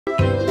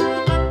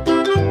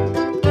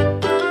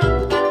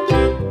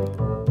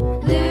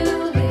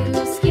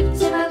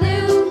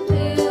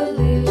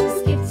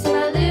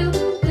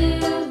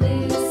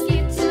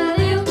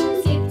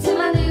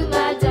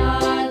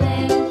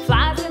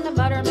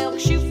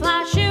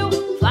fly, shoe.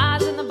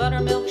 Flies in the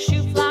buttermilk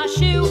shoe, fly,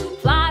 shoe.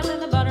 Flies in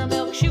the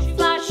buttermilk shoe,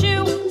 fly,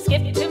 shoe.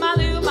 Skip to my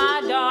loo,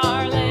 my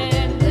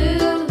darling.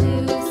 Loo,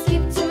 loo,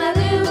 skip to my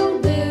loo.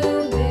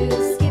 Loo,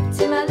 loo, skip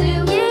to my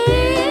loo.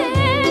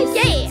 Yeah,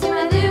 yeah. Skip to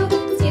my loo,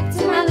 skip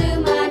to my loo,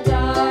 my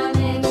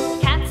darling.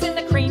 Cats in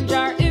the cream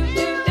jar, ooh,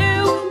 ooh,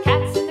 ooh.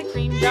 Cats in the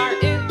cream jar,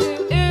 ooh,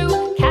 ooh,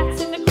 ooh.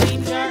 Cats in the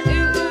cream jar,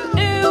 ooh, ooh,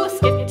 ooh.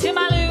 Skip to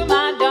my loo,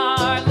 my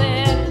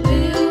darling.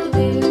 Loo,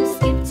 loo,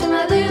 skip to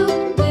my loo.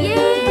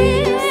 Yeah,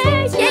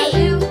 yeah.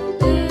 Loo,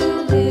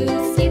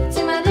 loo, skip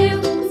to my loo.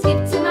 Skip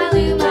to my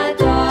loo, my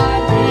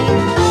darling.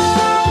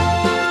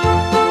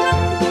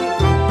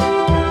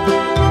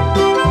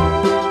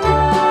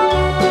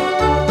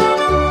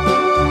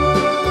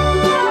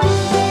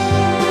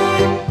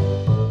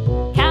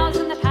 Cows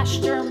in the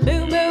pasture,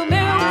 moo, moo,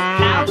 moo.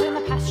 Cows in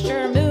the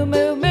pasture, moo,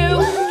 moo,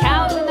 moo.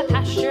 Cows in the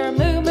pasture,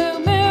 moo, moo,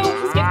 moo.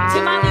 Skip to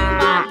my loo,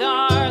 my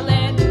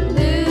darling.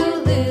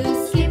 Loo,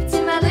 loo, skip to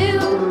my loo.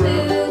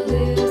 Loo,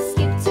 loo,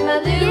 skip to my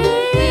loo.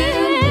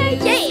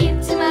 Yeah, Skip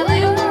to my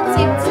loo.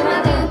 Skip to my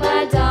loo, my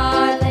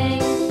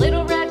darling.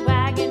 Little red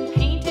wagon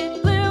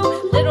painted blue.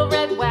 Little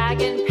red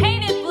wagon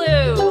painted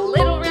blue.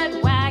 Little red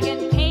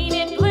wagon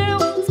painted blue.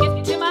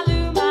 Skip to my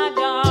loo, my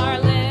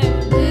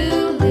darling.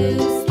 Loo,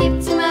 loo, skip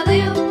to my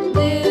loo.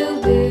 Loo,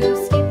 loo,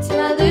 skip to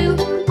my loo.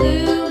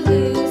 Loo,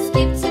 loo,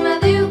 skip to my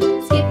loo.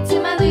 Skip to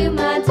my loo,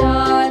 my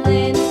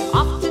darling.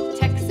 Off to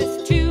Texas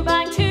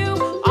 2x2.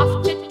 Off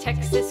to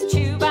Texas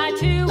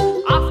 2x2.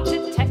 Off to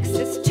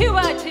Texas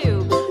 2x2.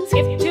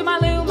 Skip to my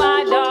loo,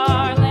 my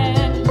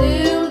darling.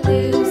 Loo,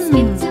 loo,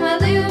 skip to my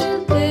loo.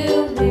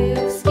 Loo,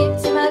 loo, skip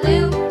to my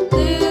loo.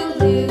 Loo,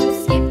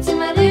 loo, skip to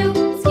my loo.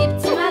 Skip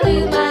to my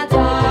loo, my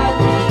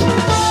darling.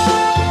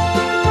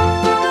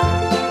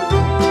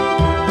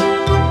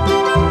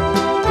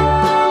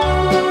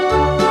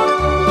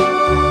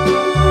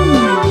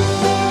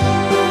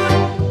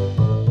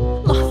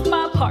 Lost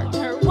my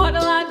partner,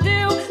 what'll I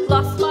do?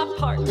 Lost my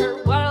partner,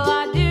 what'll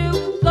I do?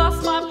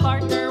 Lost my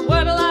partner,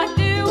 what'll I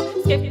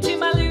do? Skip to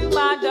my loo,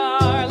 my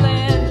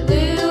darling.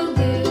 Loo,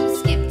 loo,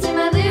 skip to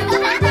my loo.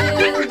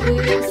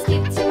 Loo, loo,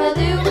 skip to my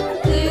loo.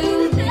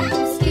 Loo,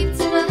 loo, skip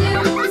to my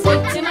loo.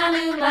 Skip to my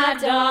loo, my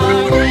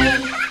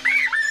darling.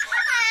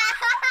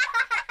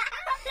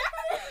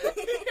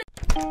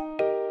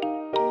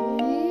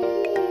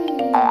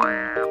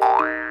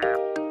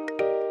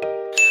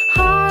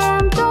 Hi,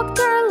 I'm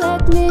doctor,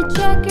 let me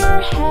check your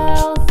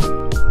health.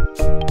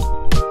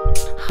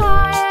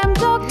 Hi, I'm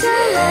doctor,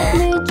 let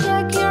me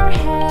check your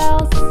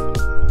health.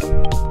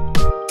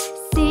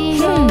 See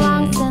your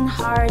lungs and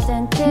heart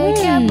and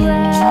take a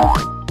breath.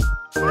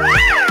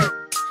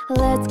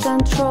 Let's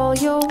control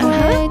your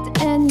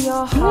weight and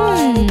your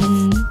height.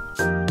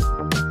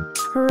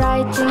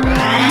 Writing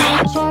on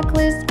my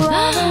checklist,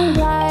 black and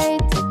white.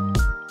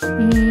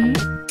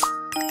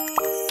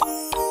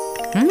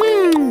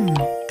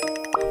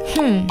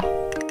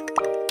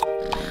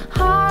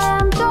 Hi,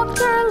 I'm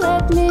doctor,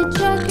 let me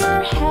check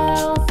your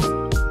health.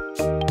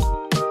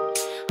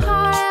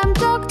 Hi, I'm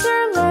doctor,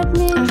 let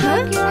me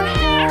check your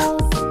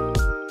health.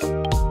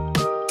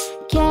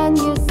 Can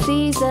you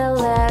see the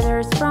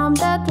letters from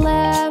that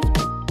left?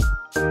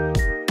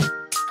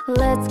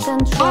 Let's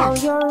control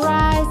your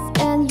eyes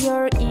and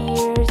your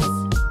ears.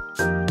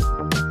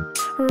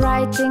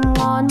 Writing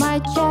on my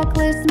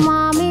checklist,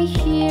 mommy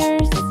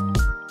hears.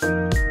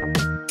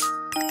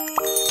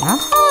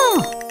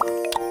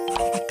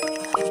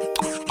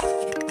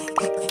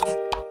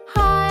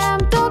 Hi,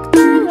 I'm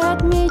doctor,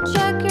 let me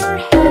check your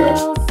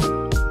health.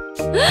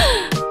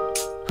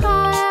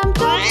 Hi, I'm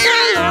doctor,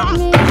 let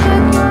me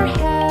check your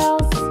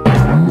health.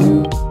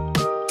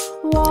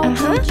 Walk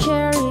in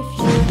chair if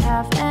you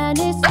have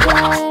any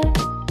sweat.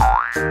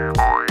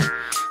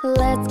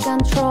 Let's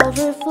control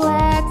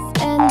reflex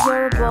and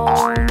your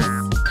bones.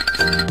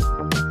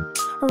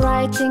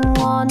 Writing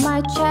on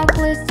my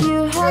checklist,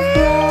 you have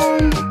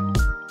grown.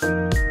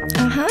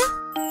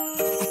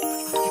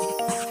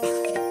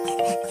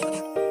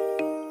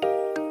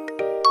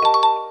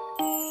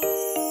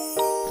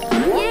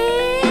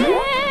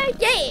 Yeah,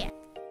 yeah.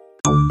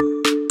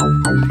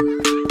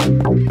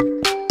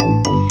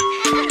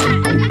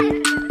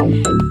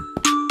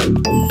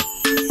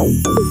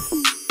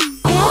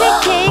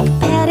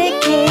 Patty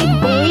cake,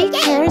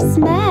 baker's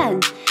man.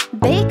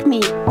 Bake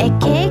me a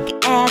cake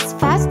as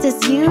fast as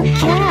you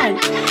can.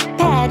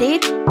 Pat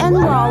it and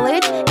roll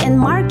it and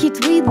mark it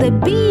with the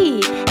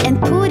B.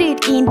 And put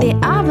it in the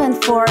oven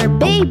for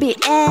baby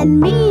and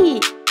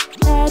me.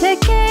 Patty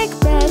cake,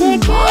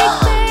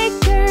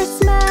 baker's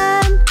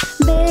man.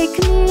 Bake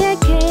me a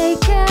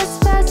cake as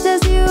fast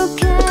as you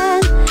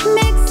can.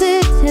 Mix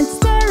it and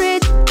stir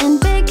it and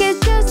bake it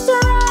just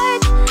right.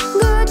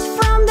 Good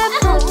from the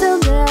first to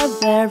the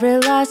very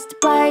last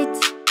bite.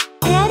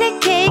 Patty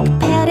cake,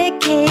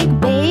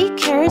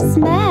 baker's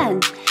man.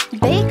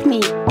 Bake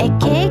me a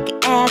cake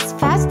as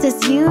fast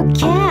as you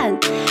can.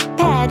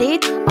 Pat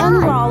it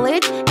and roll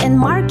it and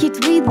mark it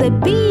with the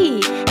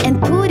B.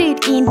 And put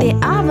it in the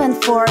oven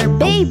for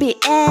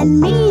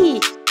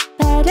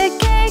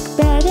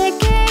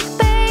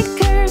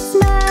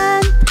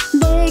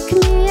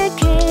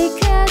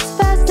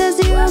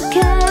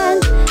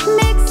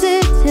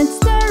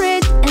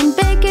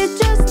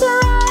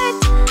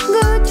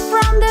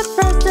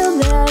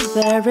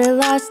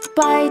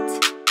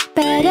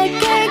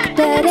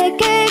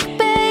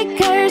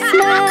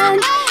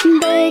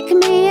Bake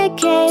me a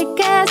cake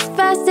as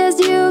fast as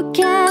you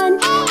can.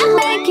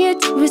 Make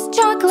it with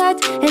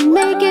chocolate and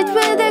make it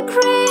with a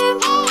cream.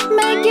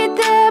 Make it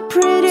the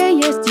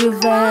prettiest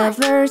you've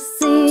ever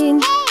seen.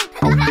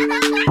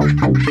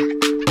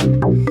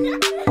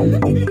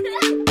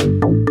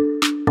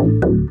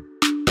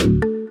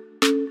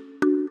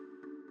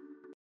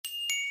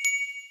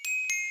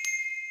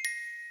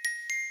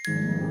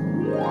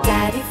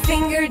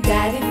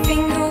 Daddy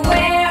finger,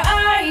 where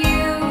are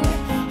you?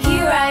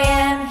 Here I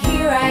am,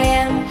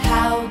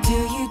 how do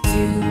you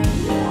do?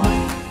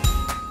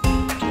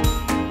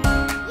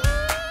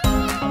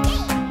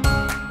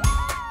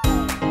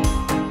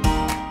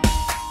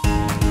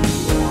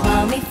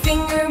 Mommy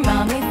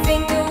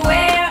finger,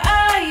 where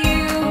are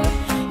you?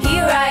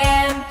 Here I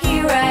am,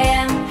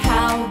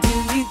 how do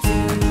you do?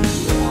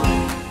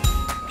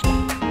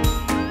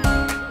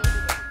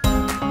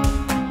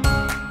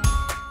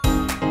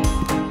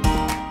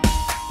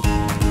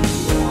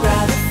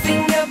 Brother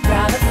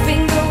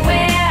finger,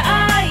 where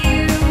are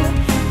you?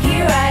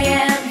 Here I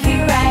am,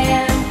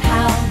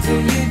 how do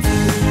you do?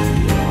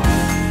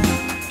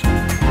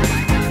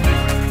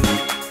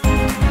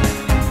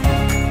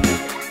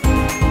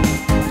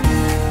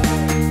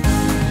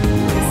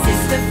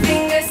 Sister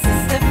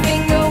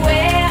finger,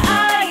 where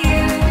are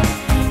you?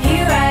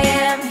 Here I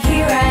am,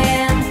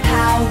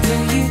 how do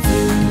you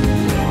do?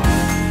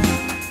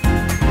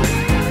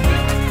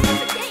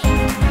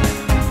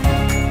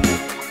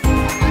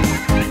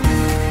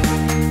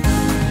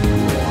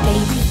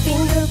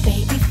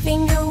 Baby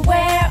finger,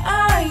 where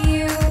are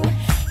you?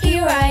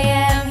 Here I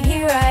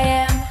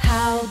am,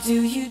 how do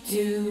you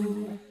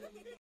do?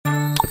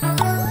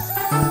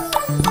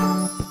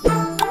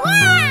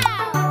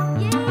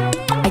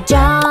 I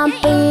jump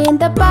in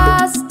the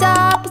bus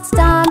stop, it's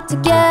time to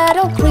get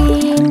all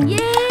clean.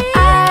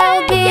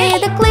 I'll be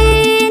the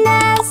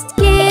cleanest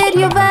kid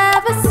you've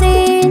ever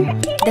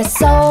seen. The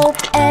soap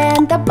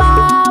and the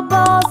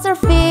bubbles are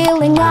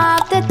filling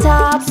up the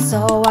tub,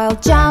 so I'll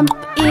jump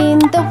in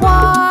the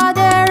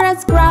water and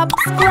scrub,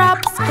 scrub,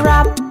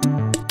 scrub.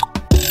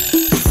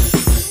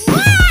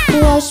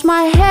 Wash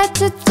my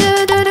head,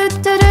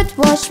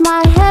 wash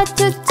my head,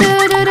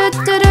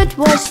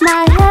 wash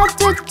my head,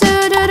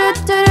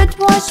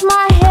 wash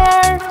my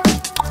hair,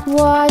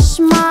 wash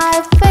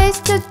my face,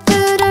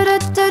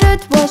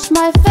 wash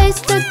my face,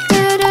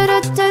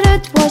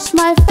 wash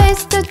my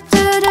face,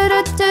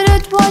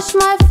 wash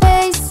my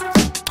face.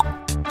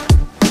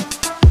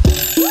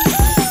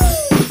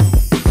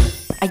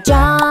 I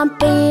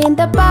jump in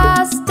the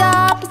bus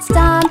stop, it's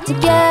time to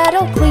get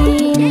all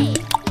clean.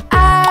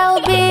 I'll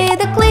be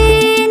the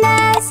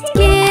cleanest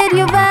kid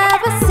you've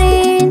ever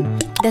seen.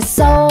 The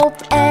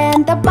soap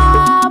and the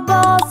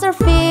bubbles are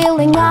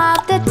filling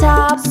up the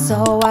tub,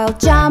 so I'll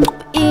jump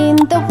in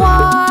the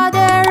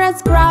water and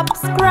scrub,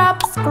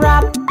 scrub,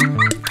 scrub.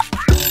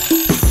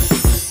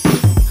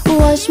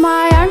 Wash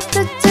my arms,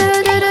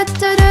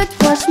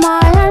 wash my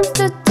arms,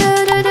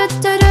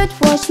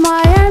 wash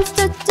my arms,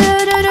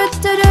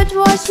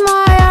 wash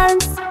my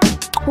arms.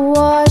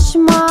 Wash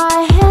my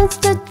hands,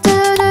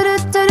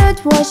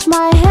 wash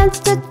my hands,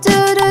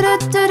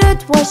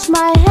 wash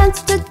my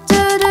hands,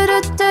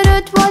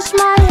 wash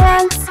my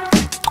hands.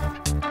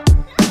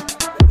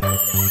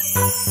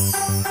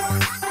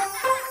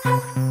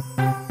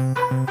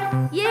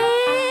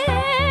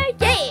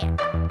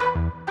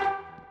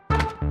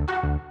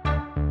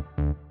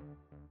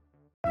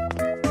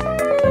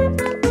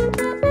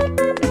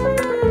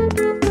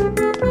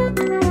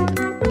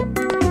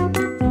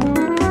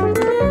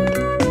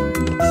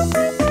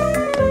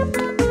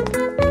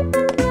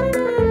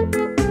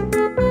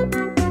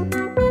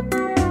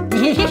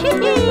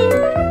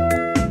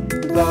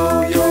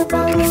 Blow your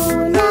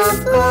balloon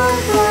up, blow,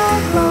 blow,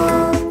 blow,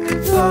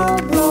 blow,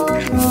 blow, blow,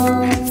 blow,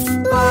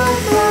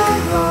 blow,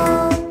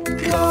 blow,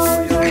 blow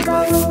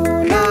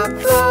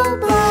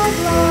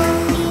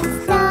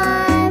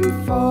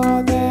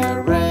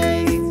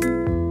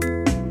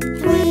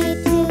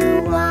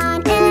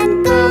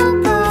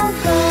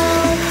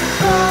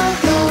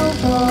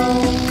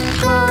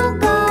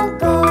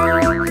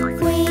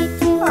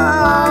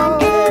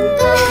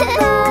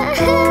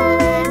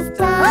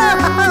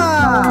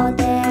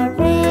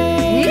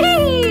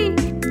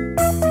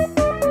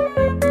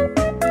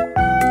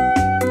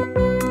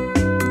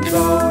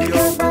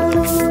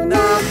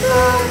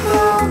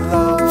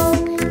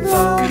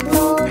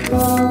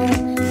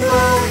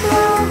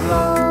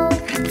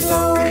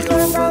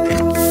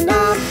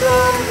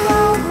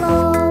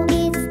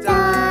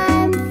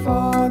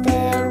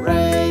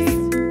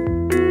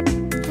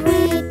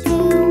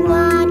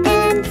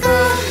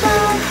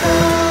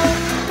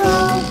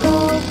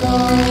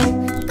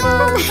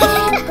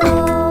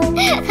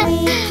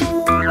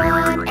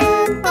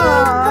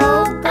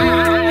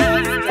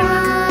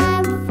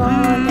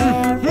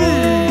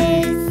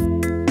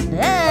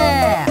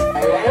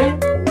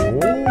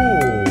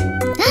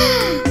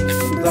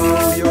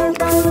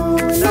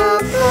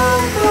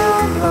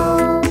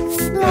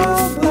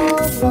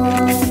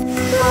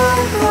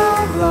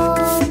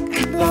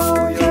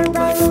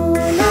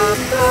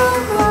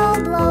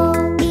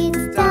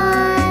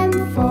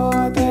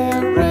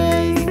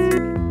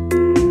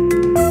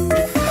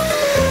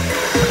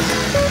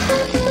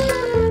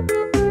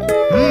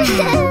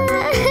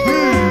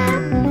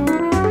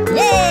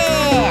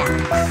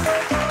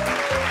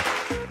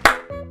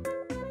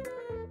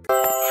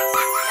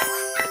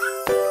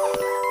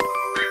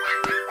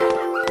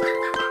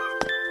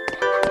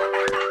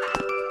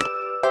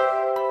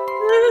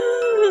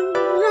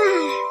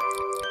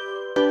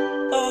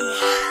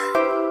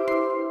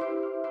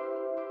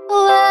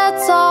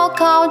Let's all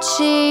count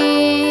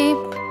sheep.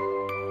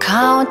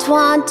 Count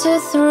 1, 2,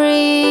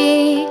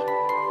 3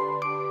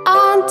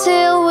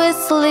 until we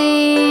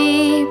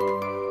sleep.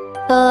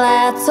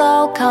 Let's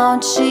all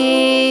count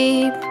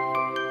sheep.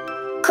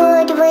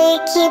 Could we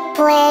keep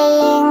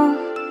playing,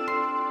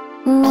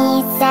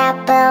 Miss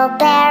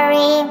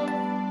Appleberry?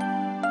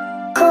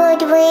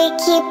 Could we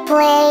keep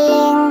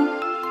playing?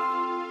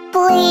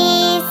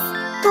 Please,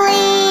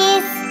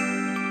 please.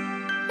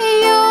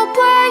 You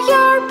play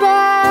your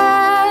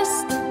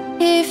best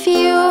if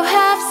you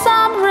have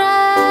some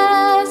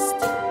rest.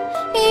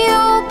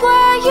 You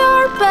play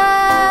your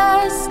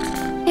best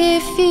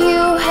if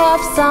you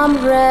have some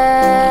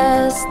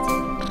rest.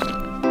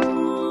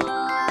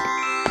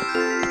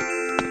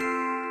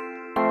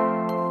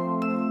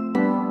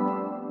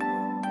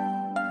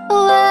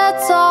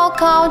 Let's all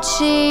count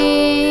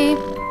sheep.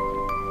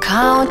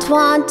 Count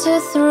 1, 2,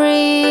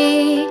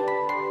 3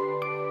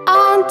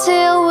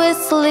 until we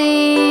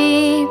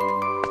sleep.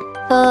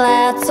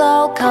 Let's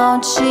all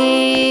count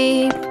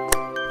sheep.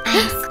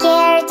 I'm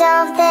scared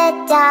of the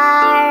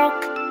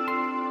dark,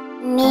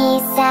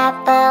 Miss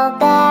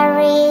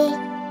Appleberry.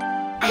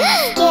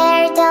 I'm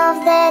scared of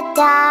the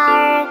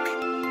dark.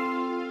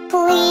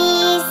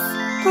 Please,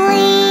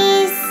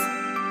 please.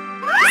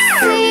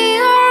 See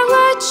our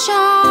light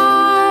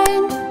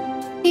shine,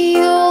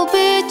 you'll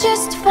be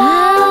just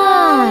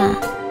fine.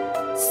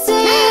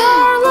 See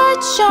our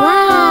light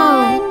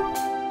shine,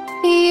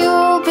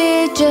 you'll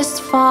be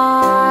just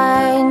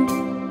fine.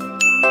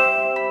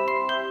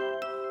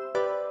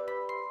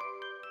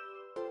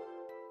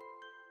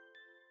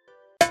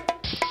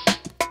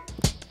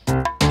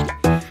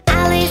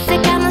 Alice the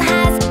camel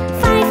has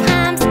 5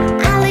 humps.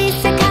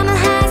 Alice the camel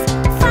has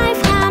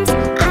 5 humps.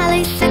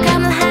 Alice the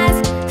camel has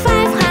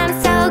 5 humps.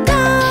 So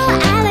go,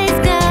 Alice,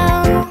 go.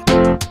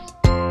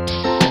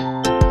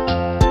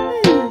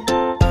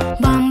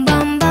 Bum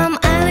bum bum.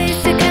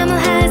 Alice the camel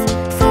has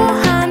 4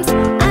 humps.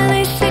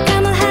 Alice the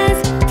camel has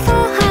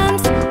 4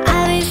 humps.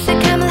 Alice the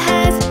camel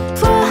has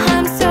 4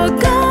 humps. So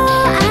go,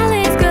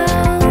 Alice, go.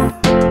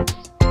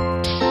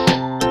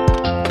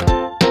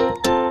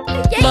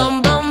 Bum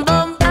bum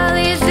bum.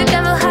 Alice the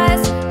camel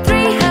has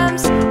 3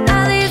 humps.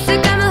 Alice the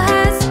camel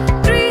has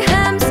 3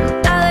 humps.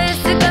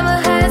 Alice the camel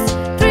has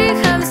 3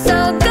 humps. So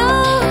go,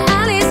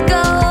 Alice,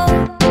 go.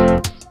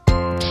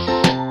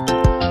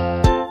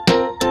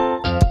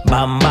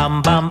 Bum bum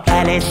bum,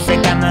 Alice the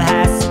camel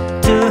has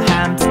 2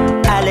 humps.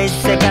 Alice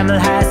the camel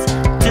has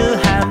 2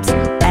 humps.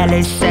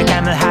 Alice the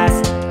camel has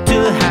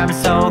 2 humps.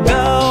 So